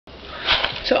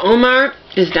So Omar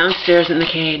is downstairs in the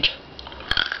cage.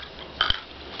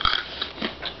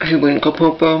 He wouldn't go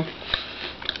poo-poo.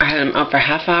 I had him up for a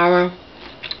half hour.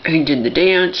 He did the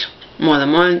dance more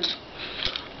than once.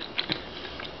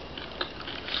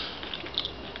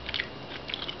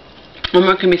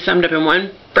 Omar can be summed up in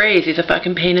one phrase. He's a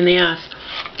fucking pain in the ass.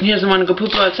 He doesn't want to go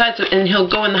poo-poo outside, so, and he'll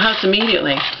go in the house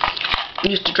immediately.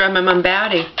 He used to drive my mom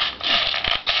batty.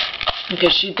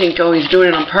 Because she'd think, oh, he's doing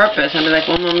it on purpose. I'd be like,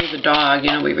 well, Mommy's a dog.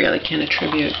 You know, we really can't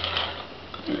attribute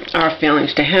our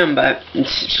feelings to him, but it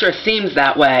sure seems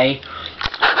that way.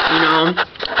 You know,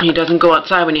 he doesn't go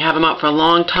outside when you have him out for a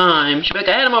long time. She'd be like,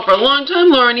 I had him out for a long time,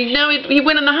 Lauren. He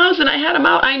went in the house and I had him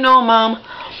out. I know, Mom.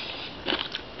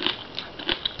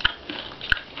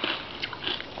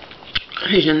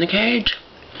 He's in the cage.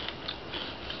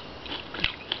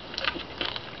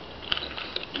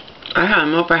 I had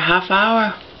him out for a half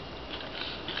hour.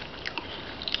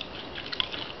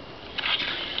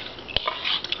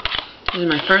 This is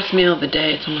my first meal of the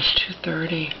day. It's almost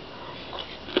 2:30.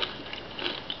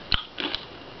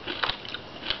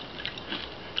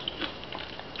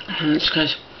 And it's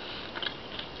because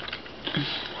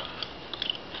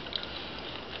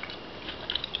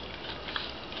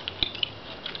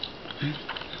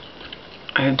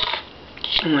I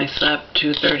only slept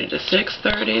 2:30 to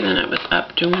 6:30. Then I was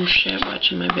up doing shit,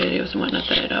 watching my videos and whatnot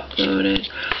that I'd uploaded.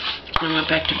 And I went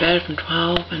back to bed from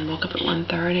 12 and woke up at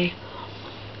 1:30.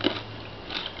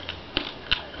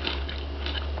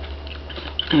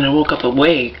 And I woke up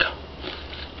awake.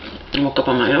 I woke up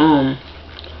on my own.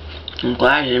 I'm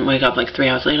glad I didn't wake up like 3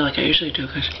 hours later like I usually do,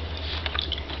 because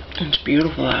it's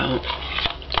beautiful out.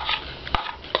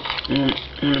 I'm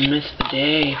gonna miss the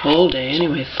day, whole day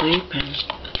anyway, sleeping.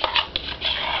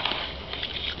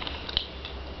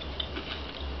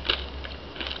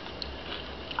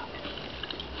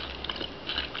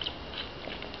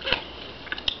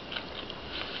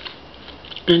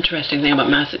 Interesting thing about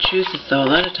Massachusetts, though,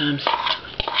 a lot of times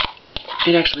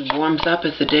it actually warms up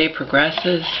as the day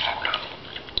progresses.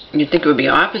 You'd think it would be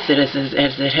opposite as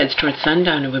it heads towards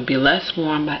sundown. It would be less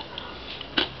warm, but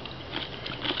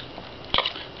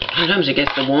sometimes it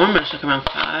gets the warmest, like around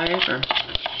 5 or...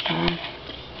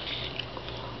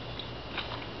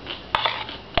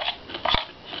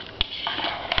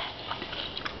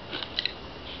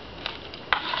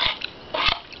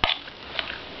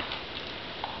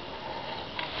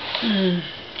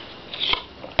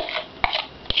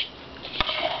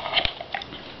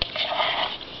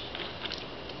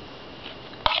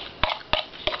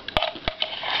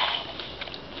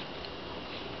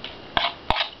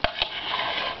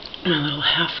 A little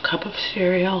half cup of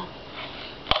cereal.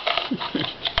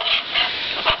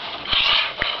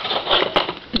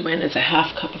 When is a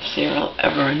half cup of cereal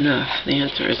ever enough? The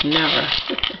answer is never.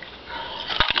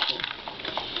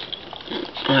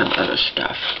 I have other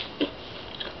stuff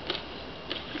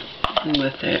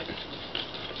with it.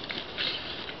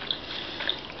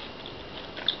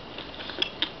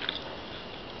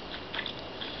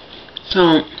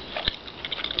 So,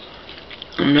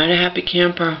 I'm not a happy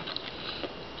camper.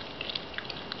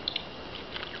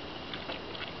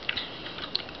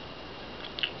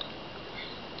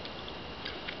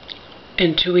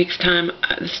 In 2 weeks' time,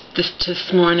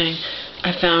 this morning,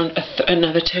 I found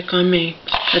another tick on me.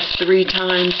 That's 3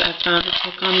 times I found a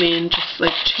tick on me in just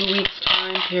like 2 weeks'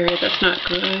 time period. That's not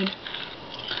good.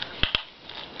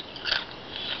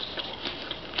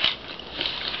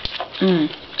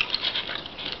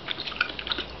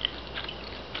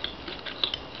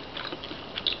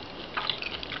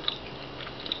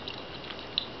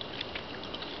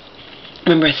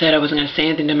 Remember I said I wasn't going to say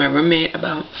anything to my roommate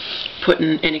about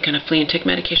putting any kind of flea and tick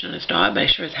medication on his dog, but I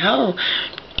sure as hell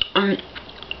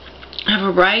have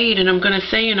a right, and I'm going to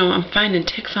say, you know, I'm finding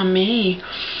ticks on me.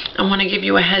 I want to give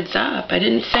you a heads up. I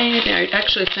didn't say anything. I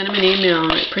actually sent him an email,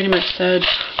 and it pretty much said,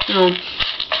 you know,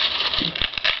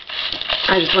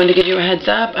 I just wanted to give you a heads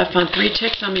up. I found 3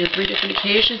 ticks on me on 3 different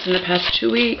occasions in the past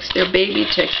 2 weeks. They're baby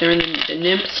ticks. They're in the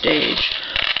nymph stage.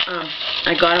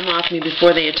 I got them off me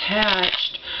before they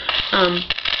attached.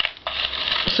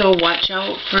 So watch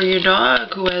out for your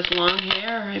dog who has long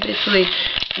hair. I basically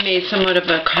made somewhat of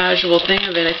a casual thing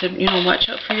of it. I said, you know, watch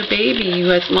out for your baby who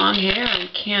has long hair and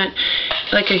can't,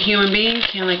 like a human being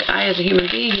can, like I as a human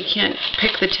being, he can't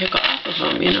pick the tick off of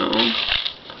them, you know.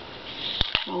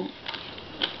 Well,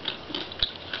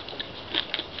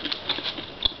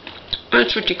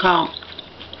 that's what you call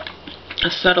a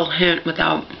subtle hint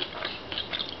without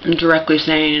directly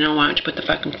saying, you know, why don't you put the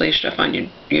fucking flea stuff on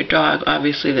your dog.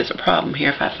 Obviously there's a problem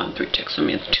here if I found 3 ticks on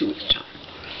me in 2 weeks' time.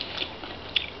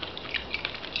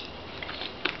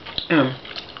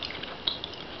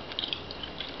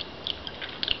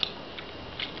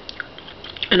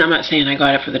 And I'm not saying I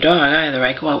got it for the dog either.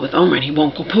 I go out with Omar and he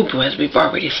won't go poo-poo, as we've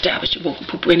already established. He won't go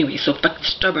poo-poo anyway. He's so fucking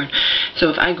stubborn. So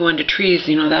if I go into trees,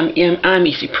 you know, I'm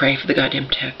easy prey for the goddamn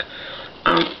tick.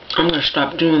 I'm gonna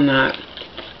stop doing that.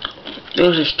 It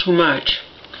was just too much.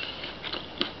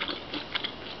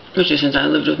 Especially since I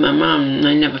lived with my mom and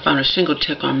I never found a single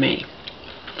tick on me.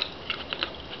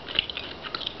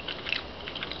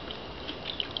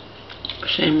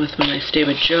 Same with when I stayed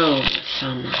with Joe this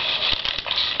summer.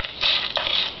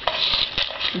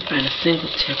 I didn't find a single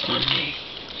tick on me.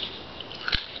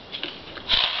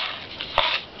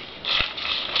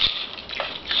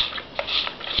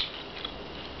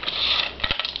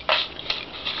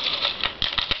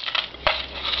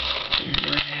 I'm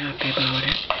not happy about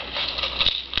it.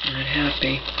 Not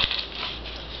happy.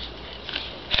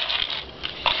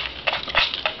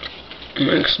 It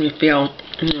makes me feel,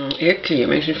 you know, icky. It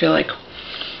makes me feel like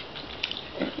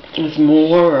it's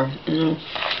more, or, you know,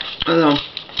 although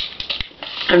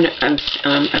I've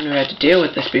never had to deal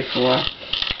with this before.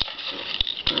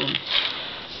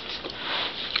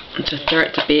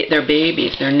 They're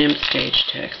babies. They're nymph stage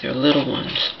ticks. They're little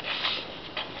ones.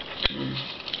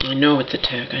 I know it's a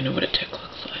tick. I know what a tick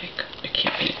looks like. It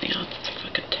can't be anything else. It's a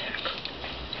fucking tick.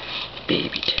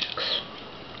 Baby ticks.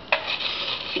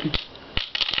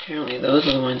 Apparently those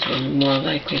are the ones who are more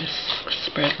likely to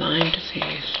spread Lyme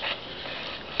disease.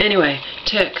 Anyway,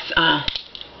 ticks. Oh,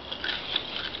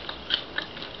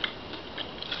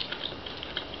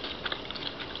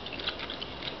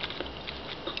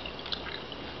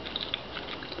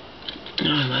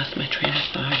 I lost my train of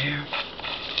thought here.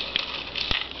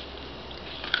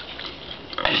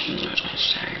 I don't know what I was going to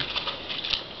say.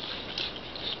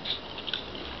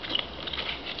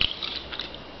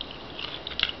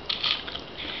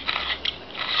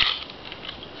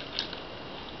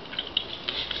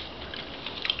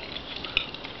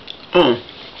 Oh,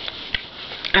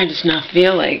 I just now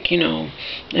feel like, you know,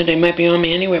 that they might be on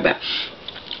me anyway, but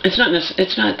it's not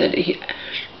that he,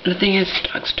 the thing is, the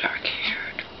dog's dark-haired.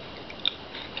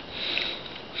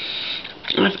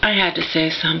 If I had to say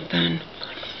something,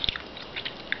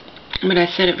 but I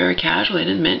said it very casually, I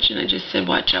didn't mention, I just said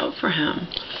watch out for him.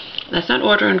 That's not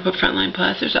ordering to put Frontline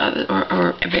Plus, there's other,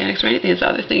 or Advanix or anything, there's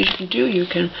other things you can do. You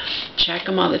can check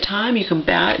them all the time, you can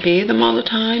bathe them all the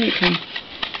time, you can,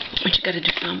 but you gotta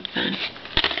do something,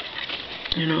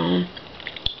 you know.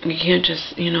 You can't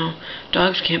just, you know,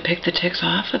 dogs can't pick the ticks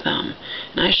off of them,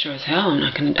 and I sure as hell am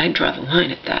not gonna, I draw the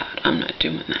line at that. I'm not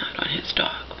doing that on his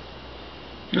dog.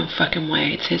 No fucking way,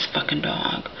 it's his fucking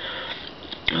dog.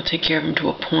 I'll take care of him to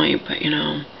a point, but you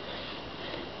know.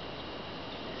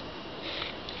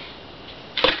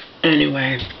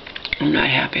 Anyway, I'm not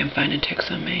happy I'm finding ticks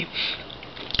on me.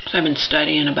 So I've been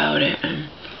studying about it, and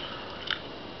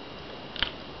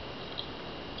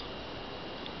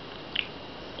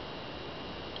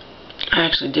I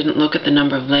actually didn't look at the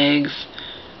number of legs.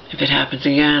 If it happens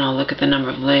again, I'll look at the number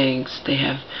of legs. They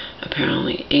have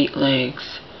apparently 8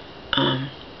 legs.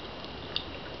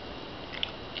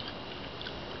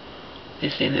 They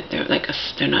say that they're like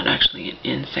they're not actually an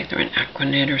insect, they're an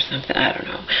acronid or something. I don't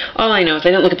know. All I know is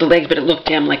I didn't look at the legs, but it looked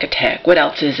damn like a tick. What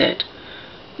else is it?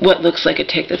 What looks like a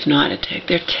tick that's not a tick?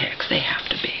 They're ticks. They have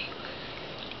to be.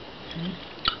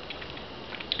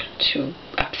 Too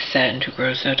upset and too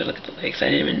gross out to look at the legs.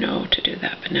 I didn't even know to do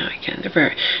that, but now I can. They're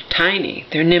very tiny.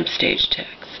 They're nymph stage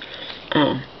ticks.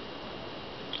 I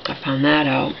found that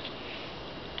out.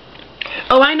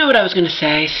 Oh, I know what I was going to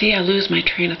say. See, I lose my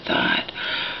train of thought.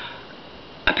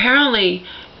 Apparently,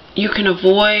 you can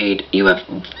avoid, you have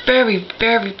very,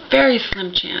 very, very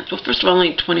slim chance. Well, first of all,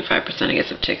 only 25% I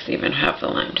guess of ticks even have the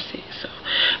Lyme disease. So,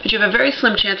 but you have a very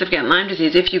slim chance of getting Lyme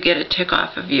disease if you get a tick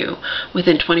off of you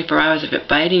within 24 hours of it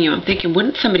biting you. I'm thinking,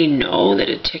 wouldn't somebody know that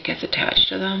a tick is attached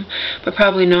to them? But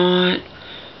probably not.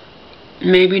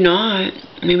 Maybe not.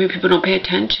 Maybe people don't pay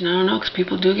attention. I don't know, because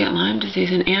people do get Lyme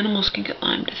disease, and animals can get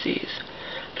Lyme disease.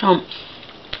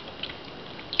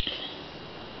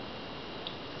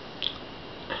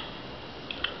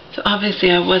 So obviously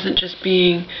I wasn't just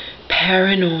being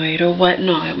paranoid or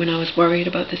whatnot when I was worried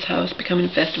about this house becoming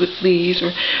infested with fleas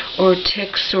or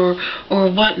ticks or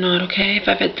whatnot, okay? If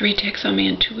I've had 3 ticks on me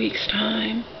in 2 weeks'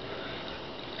 time.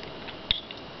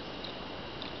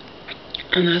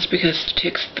 And that's because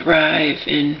ticks thrive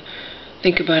in,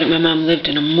 think about it, my mom lived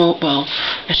in a well,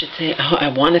 I should say, I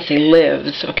want to say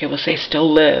lives, okay, we'll say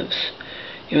still lives,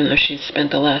 even though she's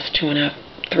spent the last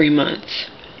 3 months.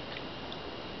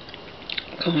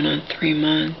 Going on 3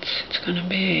 months, it's gonna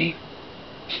be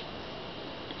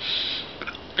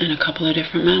in a couple of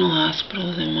different mental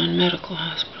hospitals and 1 medical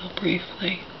hospital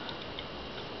briefly.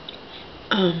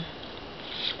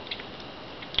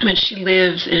 But she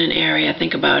lives in an area,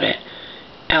 think about it,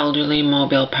 elderly,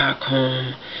 mobile park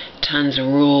home, tons of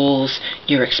rules.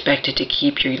 You're expected to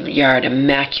keep your yard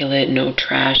immaculate, no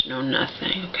trash, no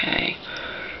nothing, okay?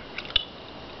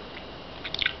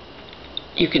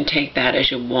 You can take that as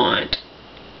you want.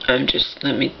 I'm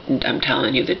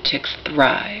telling you, the ticks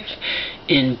thrive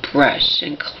in brush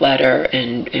and clutter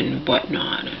and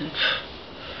whatnot. And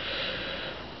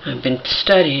I've been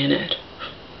studying it.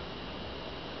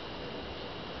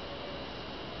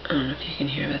 I don't know if you can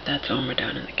hear that. That's Omer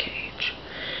down in the cage.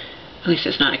 At least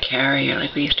it's not a carrier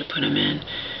like we used to put him in.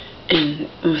 And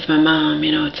with my mom,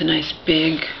 you know, it's a nice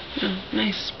big, you know,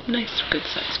 nice good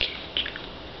sized cage.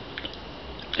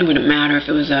 It wouldn't matter if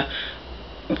it was a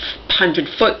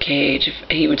 100-foot cage. If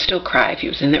he would still cry if he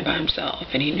was in there by himself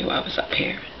and he knew I was up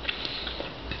here.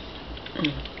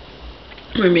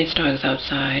 Roommate's dog is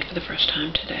outside for the first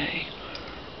time today.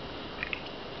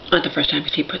 Not the first time,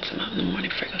 because he puts them out in the morning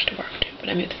before he goes to work too. But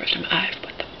I mean the first time I've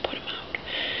put him out.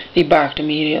 He barked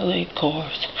immediately, of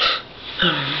course.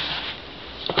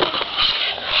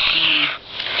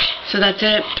 So that's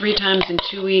it. 3 times in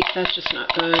 2 weeks. That's just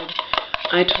not good.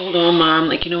 I told Omar, I'm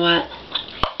like, you know what?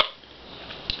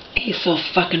 He's so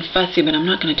fucking fussy, but I'm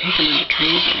not going to take him under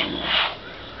trees anymore.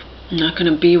 I'm not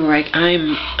going to be where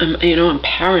I'm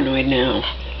paranoid now.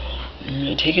 I'm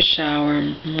going to take a shower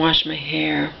and wash my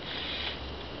hair.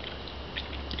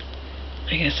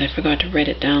 I guess I forgot to write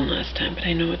it down last time, but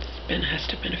I know has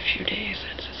to have been a few days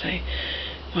since I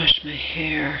washed my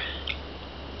hair.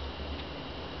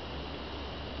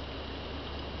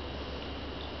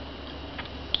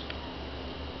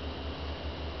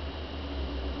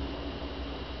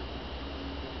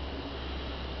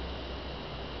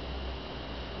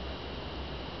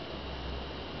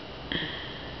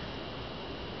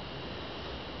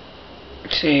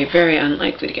 See, very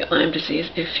unlikely to get Lyme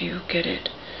disease if you get it.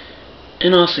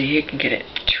 And also you can get it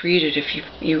treated if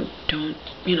you don't,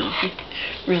 you know, if you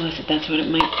realize that that's what it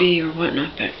might be or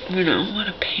whatnot. But, you know, what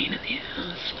a pain in the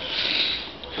ass.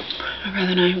 I'd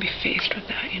rather not even be faced with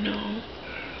that, you know.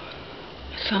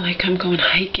 It's not like I'm going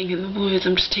hiking in the woods.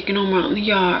 I'm just taking Omar out in the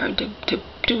yard to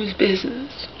do his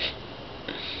business.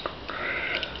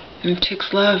 And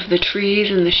ticks love the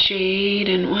trees and the shade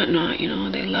and whatnot, you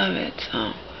know. They love it,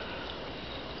 so.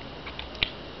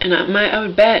 And I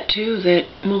would bet, too, that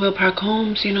mobile park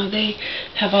homes, you know, they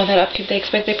have all that upkeep they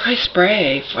expect. They probably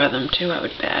spray for them, too, I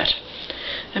would bet.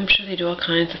 I'm sure they do all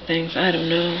kinds of things. I don't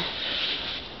know.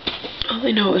 All I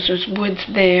know is there's woods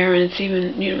there, and it's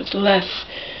even, you know, it's less.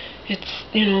 It's,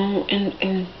 you know,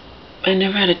 and I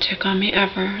never had a tick on me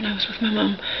ever. And I was with my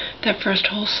mom that first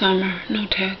whole summer. No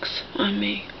ticks on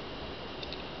me.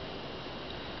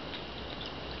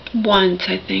 Once,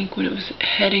 I think, when it was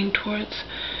heading towards...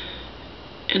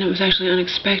 And it was actually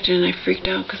unexpected, and I freaked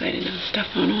out because I didn't have stuff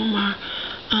on Omar,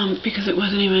 because it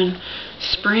wasn't even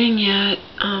spring yet,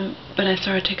 but I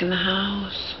saw a tick in the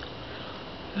house.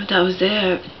 But that was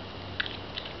it.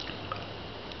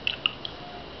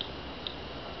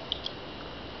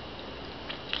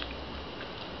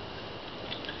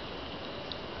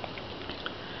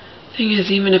 Thing is,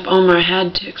 even if Omar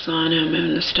had ticks on him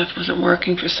and the stuff wasn't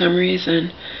working for some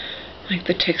reason, like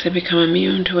the ticks had become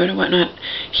immune to it or whatnot,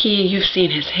 you've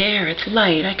seen his hair, it's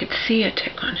light. I could see a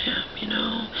tick on him, you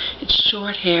know. It's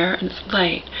short hair and it's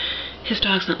light. His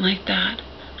dog's not like that.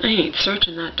 I ain't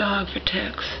searching that dog for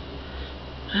ticks.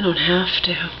 I don't have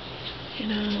to, you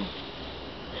know.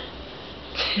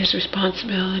 It's his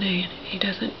responsibility. And if he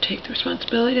doesn't take the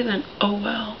responsibility, then oh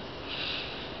well.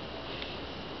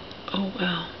 Oh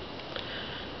well.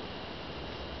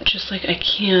 Just like I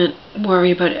can't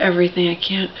worry about everything. I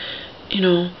can't, you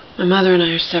know, my mother and I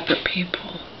are separate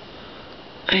people.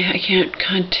 I can't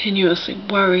continuously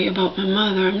worry about my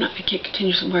mother. I can't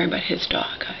continuously worry about his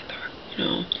dog either, you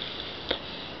know.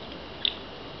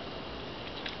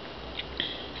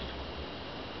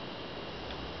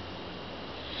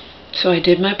 So I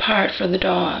did my part for the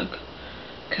dog,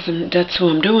 because that's who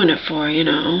I'm doing it for, you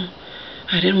know.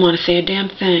 I didn't want to say a damn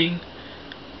thing.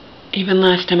 Even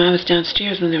last time I was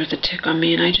downstairs when there was a tick on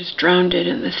me and I just drowned it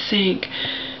in the sink.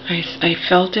 I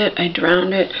felt it, I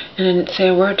drowned it, and I didn't say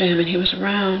a word to him, and he was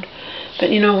around.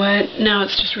 But you know what? Now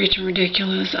it's just reaching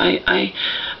ridiculous.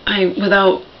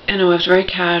 Without, you know, I was very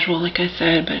casual, like I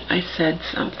said, but I said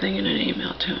something in an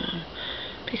email to him.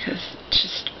 Because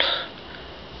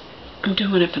I'm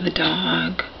doing it for the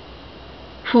dog.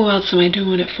 Who else am I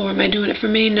doing it for? Am I doing it for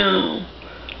me? No.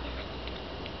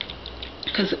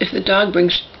 Because if the dog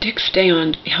brings ticks, stay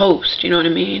on host, you know what I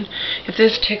mean? If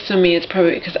there's ticks on me, it's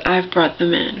probably because I've brought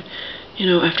them in. You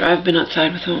know, after I've been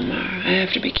outside with Omar, I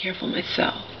have to be careful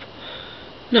myself.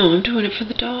 No, I'm doing it for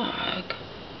the dog.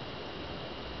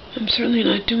 I'm certainly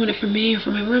not doing it for me or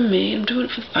for my roommate. I'm doing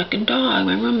it for the fucking dog.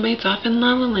 My roommate's off in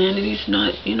La La Land and he's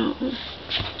not, you know.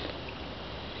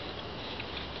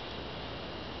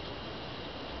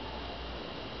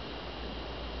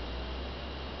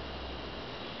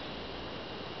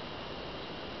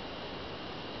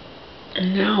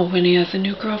 And now, when he has a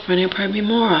new girlfriend, he'll probably be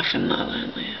more off in La La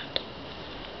Land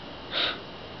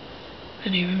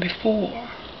than even before.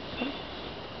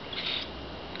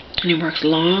 And he works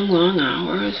long, long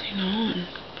hours, you know.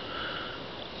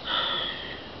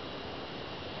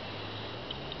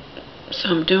 And so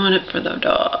I'm doing it for the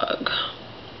dog.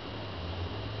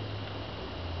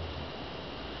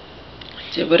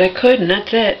 I did what I could, and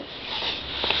that's it.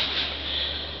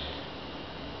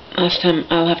 Last time,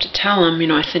 I'll have to tell him, you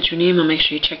know, I sent you an email, make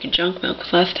sure you check your junk mail,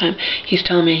 because last time he's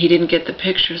telling me he didn't get the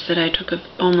pictures that I took of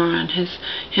Omar and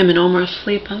him and Omar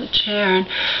asleep on the chair, and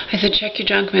I said, check your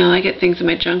junk mail. I get things in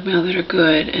my junk mail that are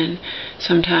good, and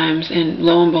sometimes, and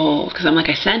lo and behold, because I'm like,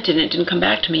 I sent it and it didn't come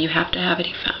back to me, you have to have it,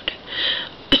 he found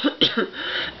it.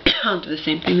 I'll do the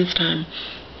same thing this time.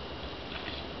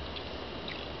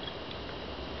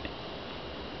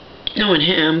 Knowing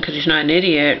him, because he's not an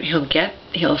idiot, he'll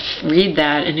read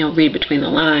that, and he'll read between the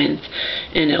lines,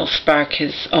 and it'll spark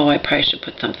his, oh, I probably should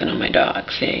put something on my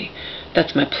dog. See,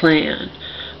 that's my plan.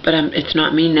 But it's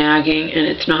not me nagging, and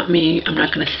it's not me, I'm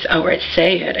not going to outright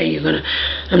say it.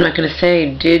 I'm not going to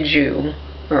say, did you,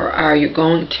 or are you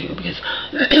going to, because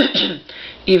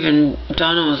even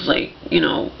Donna was like, you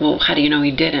know, well, how do you know he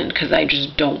didn't? Because I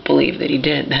just don't believe that he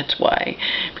did. That's why.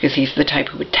 Because he's the type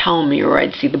who would tell me, or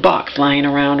I'd see the box lying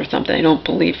around or something. I don't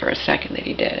believe for a second that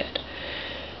he did it.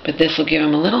 But this will give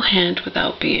him a little hint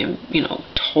without being, you know,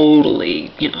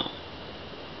 totally, you know,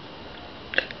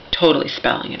 totally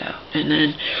spelling it out. And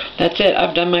then that's it.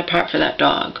 I've done my part for that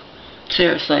dog.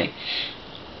 Seriously.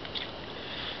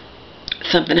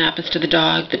 Something happens to the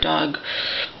dog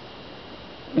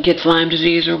gets Lyme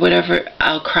disease or whatever,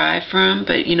 I'll cry for him,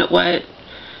 but you know what?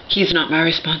 He's not my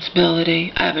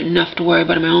responsibility. I have enough to worry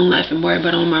about in my own life and worry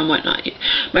about Omar and whatnot.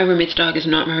 My roommate's dog is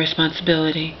not my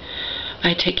responsibility.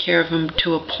 I take care of him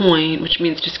to a point, which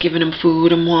means just giving him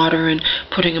food and water and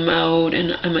putting him out,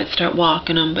 and I might start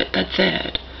walking him, but that's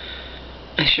it.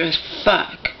 I sure as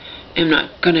fuck am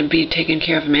not going to be taking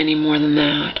care of him any more than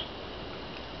that.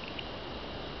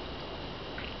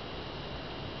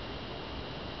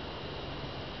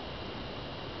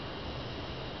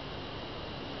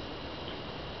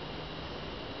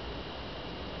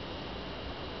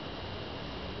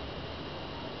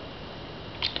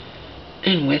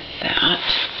 And with that,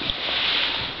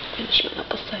 finish my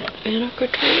apple cider vinegar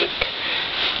drink,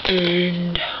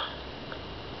 and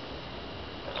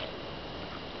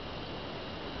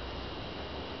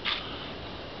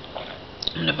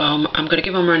I'm going to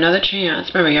give Omar another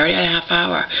chance. Remember, he already had a half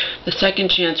hour. The second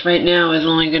chance right now is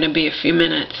only going to be a few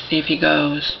minutes, see if he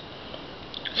goes.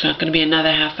 It's not going to be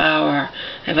another half hour.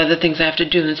 I have other things I have to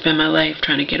do than spend my life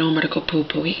trying to get Omar to go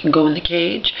poo-poo. He can go in the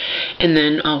cage, and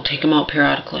then I'll take him out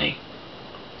periodically.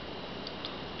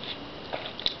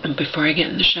 And before I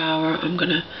get in the shower, I'm going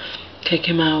to take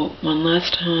him out one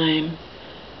last time,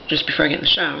 just before I get in the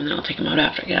shower, and then I'll take him out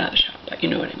after I get out of the shower, but you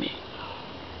know what I mean.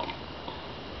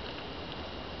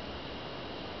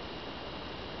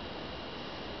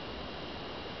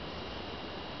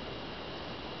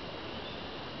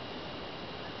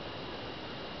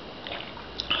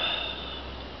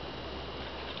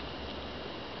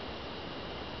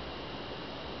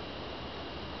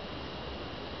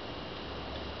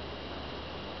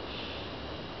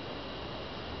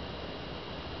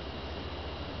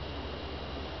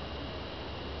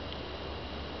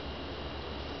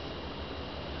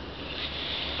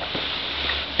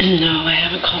 No, I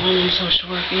haven't called my social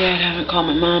worker yet. I haven't called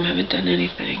my mom. I haven't done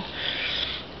anything.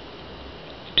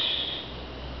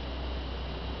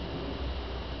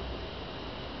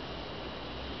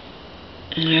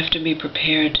 And I have to be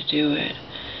prepared to do it.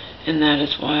 And that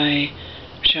is why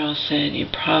Michelle said you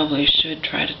probably should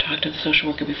try to talk to the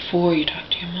social worker before you talk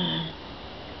to your mom.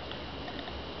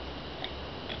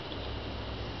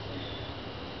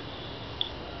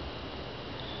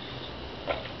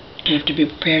 I have to be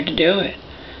prepared to do it.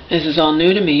 This is all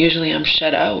new to me. Usually I'm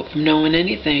shut out from knowing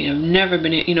anything. I've never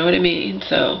been, you know what I mean?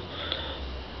 So,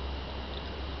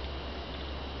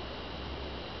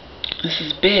 this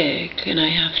is big, and I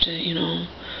have to, you know,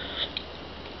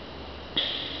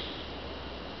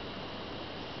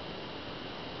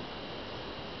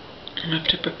 I have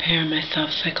to prepare myself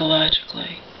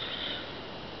psychologically.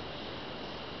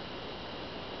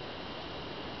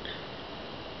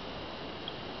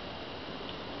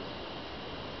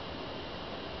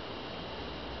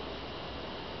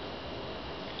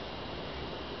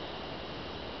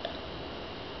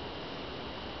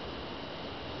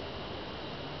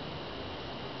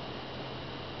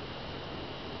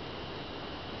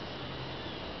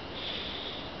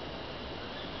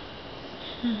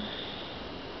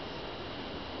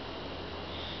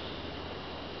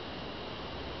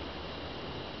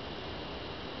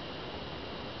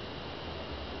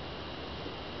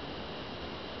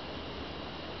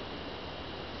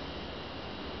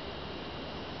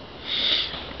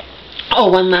 Oh,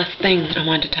 one last thing I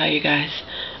wanted to tell you guys.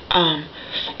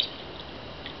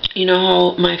 You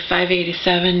know my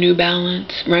 587 New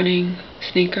Balance running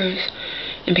sneakers?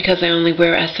 And because I only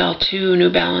wear SL2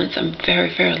 New Balance, I'm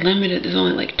very, very limited. There's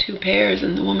only like 2 pairs,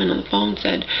 and the woman on the phone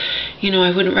said, you know, I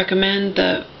wouldn't recommend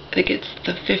I think it's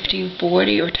the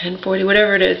 1540 or 1040,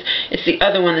 whatever it is. It's the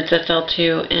other one that's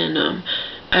SL2, and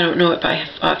I don't know it by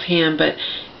offhand, but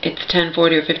it's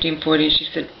 1040 or 1540, and she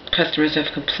said customers have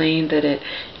complained that it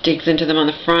digs into them on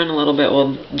the front a little bit.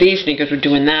 Well, these sneakers were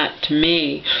doing that to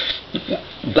me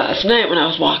last night when I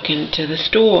was walking to the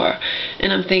store,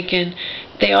 and I'm thinking,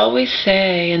 they always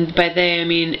say, and by they I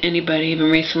mean anybody, even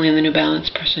recently in the New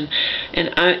Balance person, and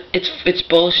it's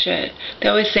bullshit. They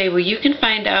always say, well, you can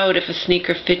find out if a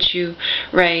sneaker fits you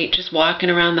right just walking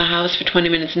around the house for 20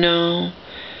 minutes. No.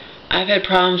 I've had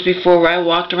problems before where I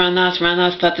walked around the house,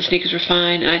 thought the sneakers were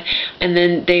fine, and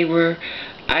then they were,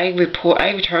 I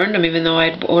returned them even though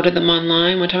I'd ordered them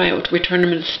online. One time I returned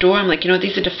them in the store. I'm like, you know,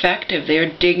 these are defective. They are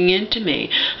digging into me.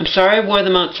 I'm sorry I wore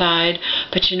them outside,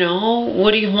 but you know,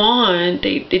 what do you want?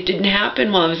 It didn't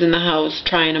happen while I was in the house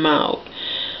trying them out.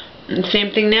 And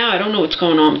same thing now. I don't know what's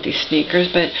going on with these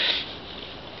sneakers, but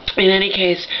in any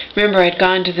case, remember I'd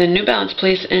gone to the New Balance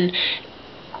place, and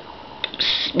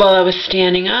while I was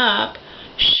standing up,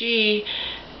 she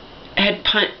had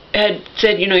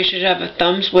said, you know, you should have a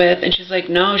thumbs width, and she's like,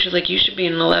 no, she's like, you should be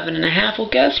in an 11.5. Well,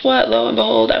 guess what? Lo and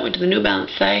behold, I went to the New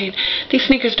Balance site. These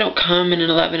sneakers don't come in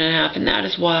an 11.5, and that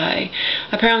is why.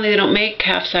 Apparently they don't make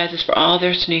half sizes for all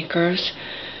their sneakers.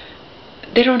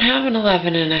 They don't have an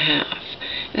 11.5.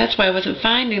 That's why I wasn't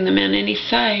finding them in any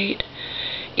site.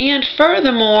 And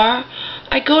furthermore,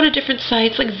 I go to different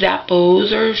sites like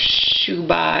Zappos or Shoe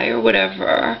Buy or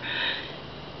whatever,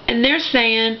 and they're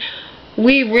saying,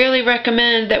 we really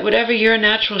recommend that whatever your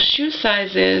natural shoe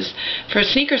size is, for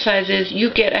sneaker sizes, you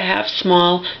get a half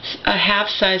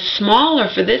size smaller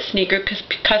for this sneaker because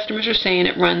customers are saying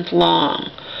it runs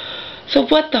long. So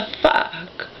what the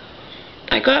fuck?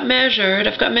 I got measured.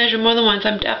 I've got measured more than once.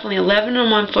 I'm definitely 11 on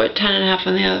one foot, 10.5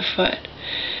 on the other foot.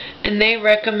 And they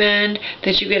recommend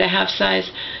that you get a half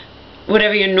size,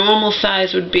 whatever your normal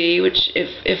size would be, which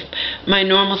if my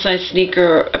normal size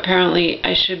sneaker, apparently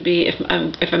I should be, if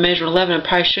I measure 11, I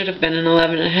probably should have been an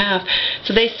 11.5.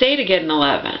 So they say to get an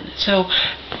 11. So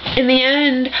in the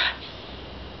end,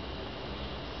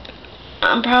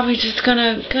 I'm probably just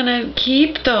gonna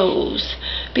keep those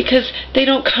because they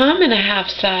don't come in a half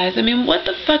size. I mean, what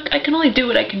the fuck? I can only do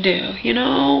what I can do, you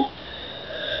know?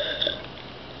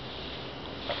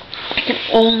 I can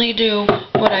only do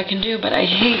what I can do, but I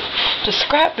hate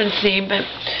discrepancy. But,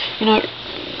 you know,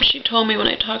 she told me when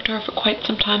I talked to her for quite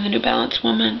some time, the New Balance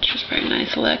woman, she was very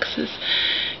nice, Alexis.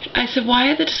 I said,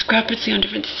 why the discrepancy on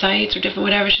different sites or different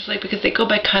whatever? She's like, because they go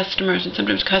by customers, and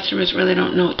sometimes customers really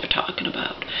don't know what they're talking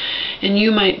about. And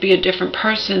you might be a different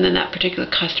person than that particular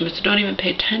customer, so don't even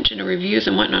pay attention to reviews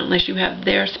and whatnot unless you have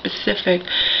their specific,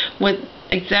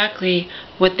 exactly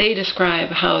what they describe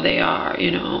how they are,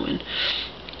 you know. And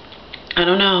I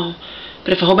don't know,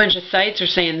 but if a whole bunch of sites are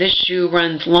saying this shoe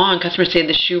runs long, customers say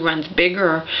this shoe runs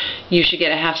bigger, you should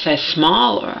get a half size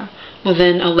smaller, well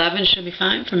then 11 should be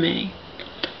fine for me.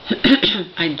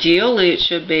 Ideally it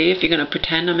should be, if you're going to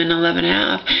pretend I'm in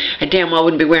 11.5. I damn well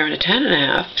wouldn't be wearing a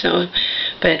 10.5, so,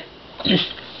 but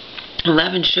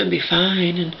 11 should be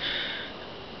fine. And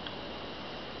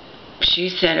she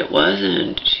said it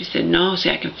wasn't. She said, no, see,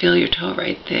 I can feel your toe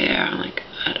right there. I'm like,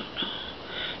 I don't know.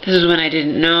 This is when I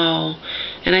didn't know,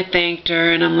 and I thanked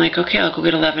her, and I'm like, okay, I'll go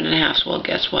get 11.5s. Well,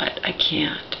 guess what? I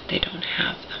can't. They don't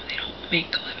have them. They don't make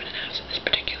 11.5s in this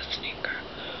particular sneaker.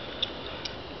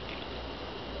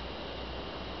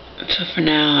 So for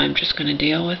now, I'm just going to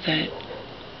deal with it.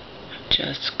 I'm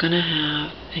just going to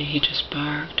have, and he just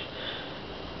barked.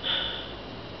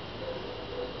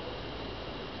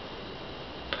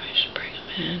 Probably should bring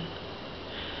him in.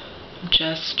 I'm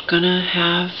just going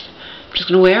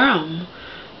to wear them.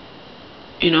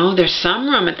 You know, there's some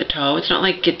room at the toe. It's not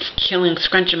like it's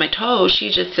scrunching my toe.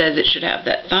 She just says it should have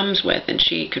that thumbs width, and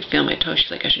she could feel my toe. She's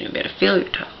like, I shouldn't even be able to feel your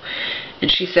toe. And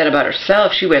she said about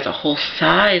herself, she wears a whole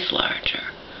size larger,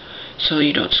 so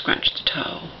you don't scrunch the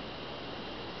toe.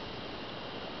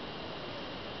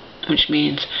 Which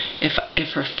means,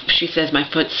 she says my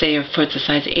foot, say her foot's a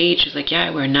size 8, she's like, yeah,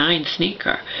 I wear 9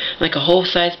 sneaker. I'm like, a whole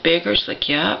size bigger? She's like,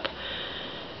 yep.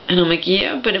 And I'm like,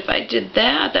 yeah, but if I did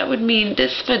that, that would mean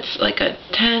this foot's like a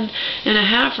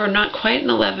 10.5 or not quite an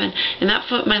 11. And that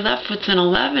foot, my left foot's an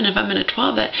 11 if I'm in a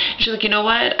 12. That she's like, you know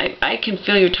what? I can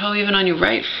feel your toe even on your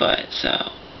right foot. So,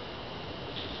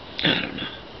 I don't know.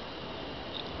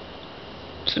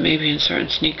 So maybe in certain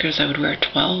sneakers I would wear a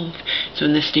 12. So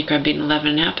in this sneaker I'd be an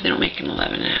 11.5, but they don't make an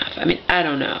 11.5. I mean, I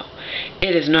don't know.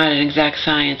 It is not an exact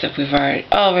science if we've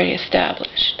already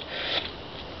established.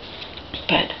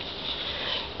 But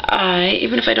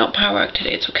even if I don't power walk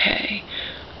today, it's okay.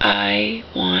 I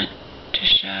want to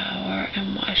shower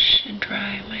and wash and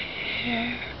dry my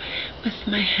hair with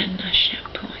my henna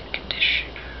shampoo and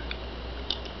conditioner.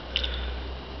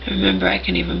 Remember, I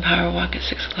can even power walk at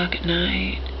 6 o'clock at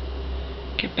night.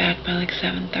 Get back by like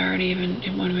 7:30, even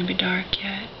it won't even be dark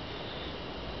yet.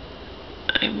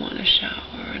 I want to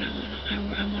shower and I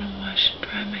want to wash and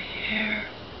dry my hair.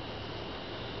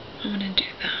 I'm gonna do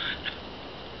that.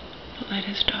 Let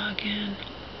his dog in.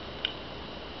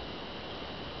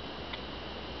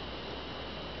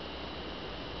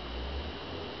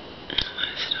 Let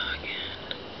his dog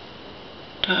in.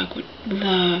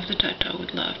 That dog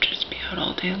would love to just be out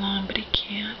all day long, but he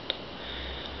can't.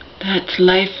 That's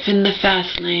life in the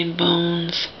fast lane,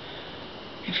 Bones.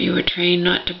 If you were trained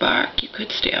not to bark, you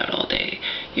could stay out all day.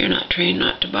 You're not trained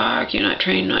not to bark. You're not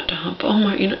trained not to hump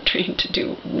Omar. You're not trained to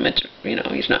do much,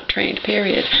 he's not trained,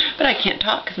 period. But I can't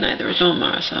talk because neither is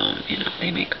Omar, so,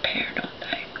 they make a pair, don't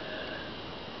they?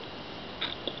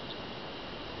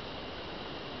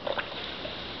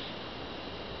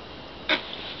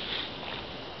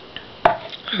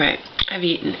 Alright, I've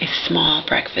eaten a small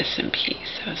breakfast in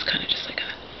peace. So it's kind of just like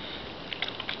a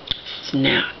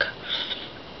snack.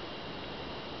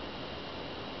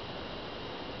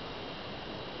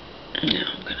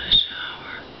 Now I'm gonna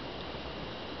shower,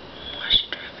 wash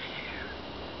and dry my hair.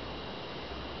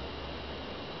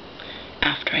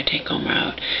 After I take Omar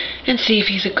out and see if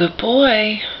he's a good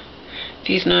boy. If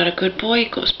he's not a good boy, he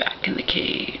goes back in the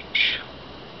cage.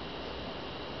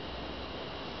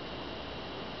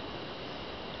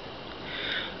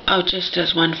 Oh, just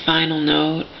as one final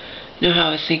note, you know how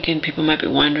I was thinking people might be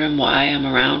wondering why I'm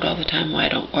around all the time, why I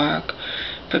don't work.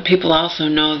 But people also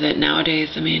know that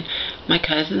nowadays, my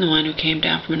cousin, the one who came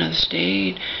down from another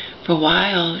state for a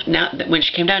while, now when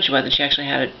she came down, she actually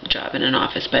had a job in an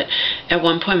office. But at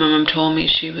one point, my mom told me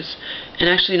she was, and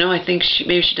actually, no, I think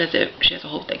maybe she does it, she has a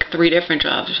whole, 3 different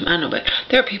jobs or something, I don't know, but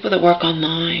there are people that work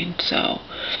online, so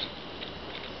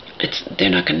they're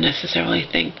not going to necessarily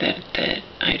think that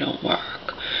I don't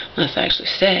work, unless I actually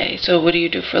say, so what do you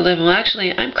do for a living? Well,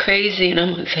 actually, I'm crazy, and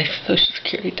I'm on Social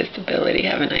Security Disability.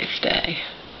 Have a nice day.